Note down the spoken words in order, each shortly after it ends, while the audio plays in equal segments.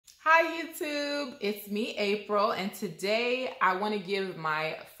Hi YouTube, it's me April, and today I want to give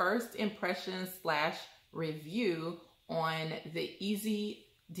my first impression slash review on the Easy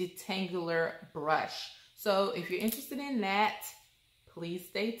Detangler brush. So if you're interested in that, please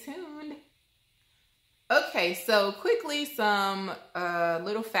stay tuned. Okay, so quickly some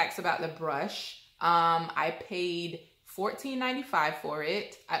little facts about the brush. I paid $14.95 for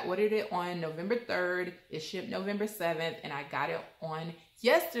it. I ordered it on November 3rd. It shipped November 7th, and I got it on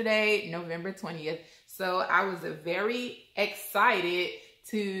yesterday, November 20th. So I was very excited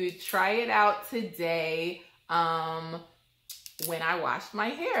to try it out today when I washed my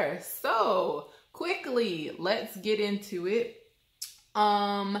hair. So quickly, let's get into it.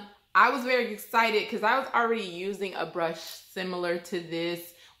 I was very excited because I was already using a brush similar to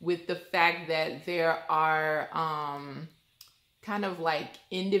this, with the fact that there are kind of like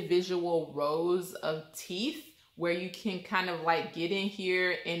individual rows of teeth where you can kind of like get in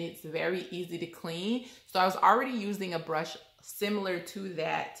here and it's very easy to clean. So I was already using a brush similar to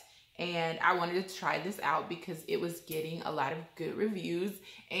that, and I wanted to try this out because it was getting a lot of good reviews,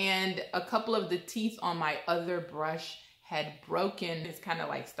 and a couple of the teeth on my other brush had broken. It's kind of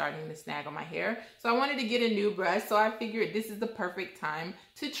like starting to snag on my hair. So I wanted to get a new brush. So I figured this is the perfect time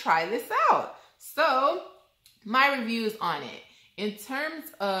to try this out. So my reviews on it. In terms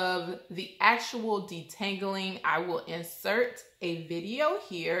of the actual detangling, I will insert a video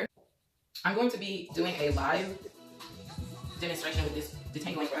here. I'm going to be doing a live demonstration with this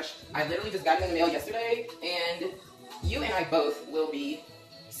detangling brush. I literally just got it in the mail yesterday, and you and I both will be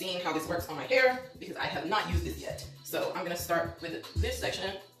seeing how this works on my hair because I have not used this yet. So I'm gonna start with this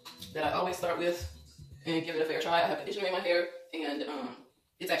section that I always start with and give it a fair try. I have conditioner in my hair, and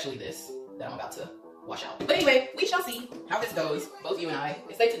it's actually this that I'm about to wash out. But anyway, we shall see how this goes, both you and I.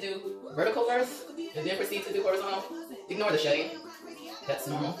 It's safe to do vertical first and then proceed to do horizontal. Ignore the shade, that's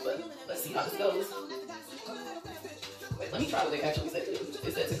normal, but let's see how this goes. Wait, let me try what they actually said to do.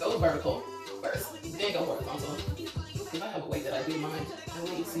 It said to go vertical first, then go horizontal. If I have a way that I do mine, I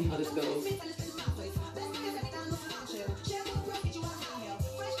want you to see how this goes.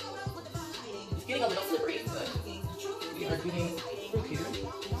 It's getting a little slippery, but we are getting through here.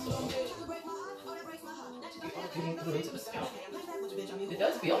 So we are getting through to the scalp. It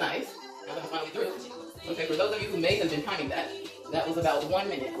does feel nice now that I'm finally through. Okay, for those of you who may have been timing that, that was about 1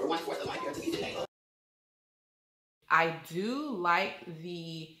 minute or 1/4 of my hair to be detangled. I do like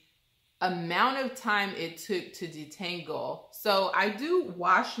the amount of time it took to detangle. So I do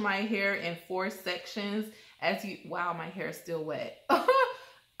wash my hair in 4 sections. As you, wow, my hair is still wet.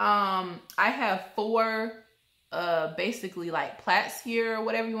 I have 4 basically like plaits here, or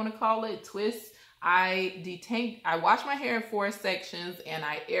whatever you want to call it, twists. I wash my hair in 4 sections, and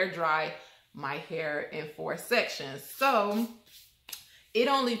I air dry my hair in 4 sections. So it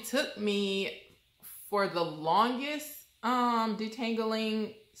only took me, for the longest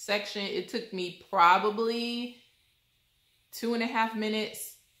detangling section, it took me probably 2.5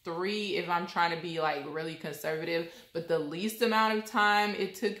 minutes, 3 if I'm trying to be like really conservative. But the least amount of time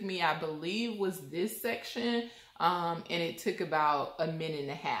it took me, I believe, was this section, and it took about 1.5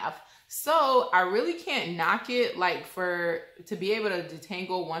 minutes. So I really can't knock it, like to be able to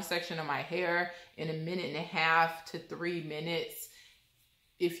detangle one section of my hair in 1.5 to 3 minutes.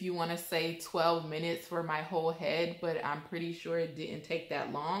 If you want to say 12 minutes for my whole head, but I'm pretty sure it didn't take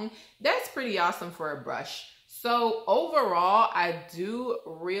that long. That's pretty awesome for a brush. So overall, I do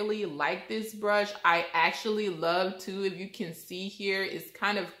really like this brush. I actually love too, if you can see here, it's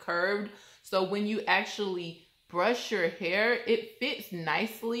kind of curved. So when you actually brush your hair, it fits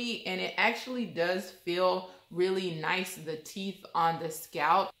nicely, and it actually does feel really nice, the teeth on the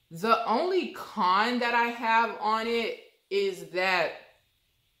scalp. The only con that I have on it is that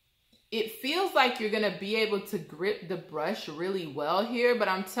it feels like you're gonna be able to grip the brush really well here, but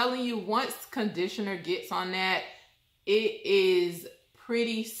I'm telling you, once conditioner gets on that, it is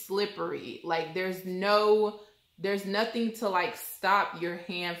pretty slippery. Like there's nothing to like stop your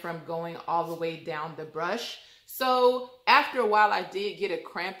hand from going all the way down the brush. So after a while, I did get a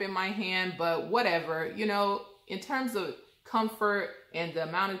cramp in my hand, but whatever, you know, in terms of comfort and the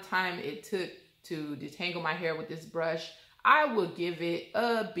amount of time it took to detangle my hair with this brush, I will give it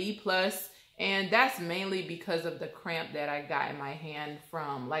a B+, and that's mainly because of the cramp that I got in my hand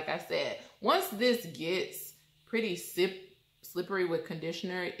from, like I said, once this gets pretty slippery with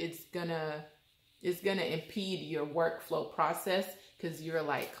conditioner, it's gonna impede your workflow process, because you're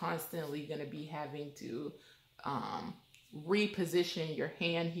like constantly gonna be having to reposition your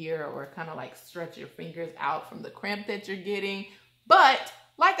hand here, or kind of like stretch your fingers out from the cramp that you're getting. But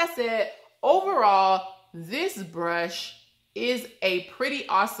like I said, overall, this brush is a pretty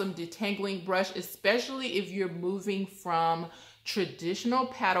awesome detangling brush, especially if you're moving from traditional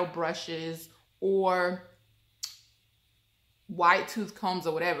paddle brushes or wide tooth combs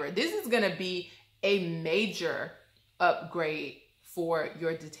or whatever. This is going to be a major upgrade for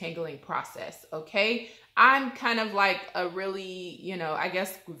your detangling process, okay? I'm kind of like a really, you know, I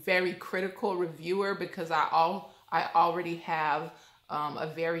guess very critical reviewer because I already have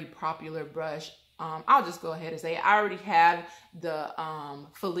a very popular brush. I'll just go ahead and say I already have the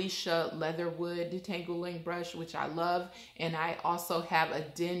Felicia Leatherwood detangling brush, which I love, and I also have a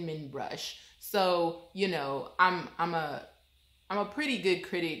Denman brush. So, you know, I'm a pretty good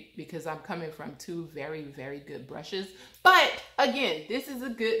critic because I'm coming from two very, very good brushes. But again, this is a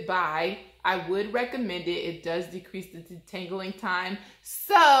good buy. I would recommend it. It does decrease the detangling time.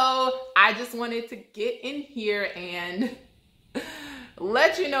 So I just wanted to get in here and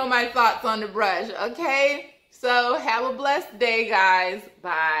let you know my thoughts on the brush, okay? So have a blessed day, guys.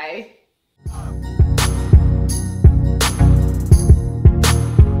 Bye.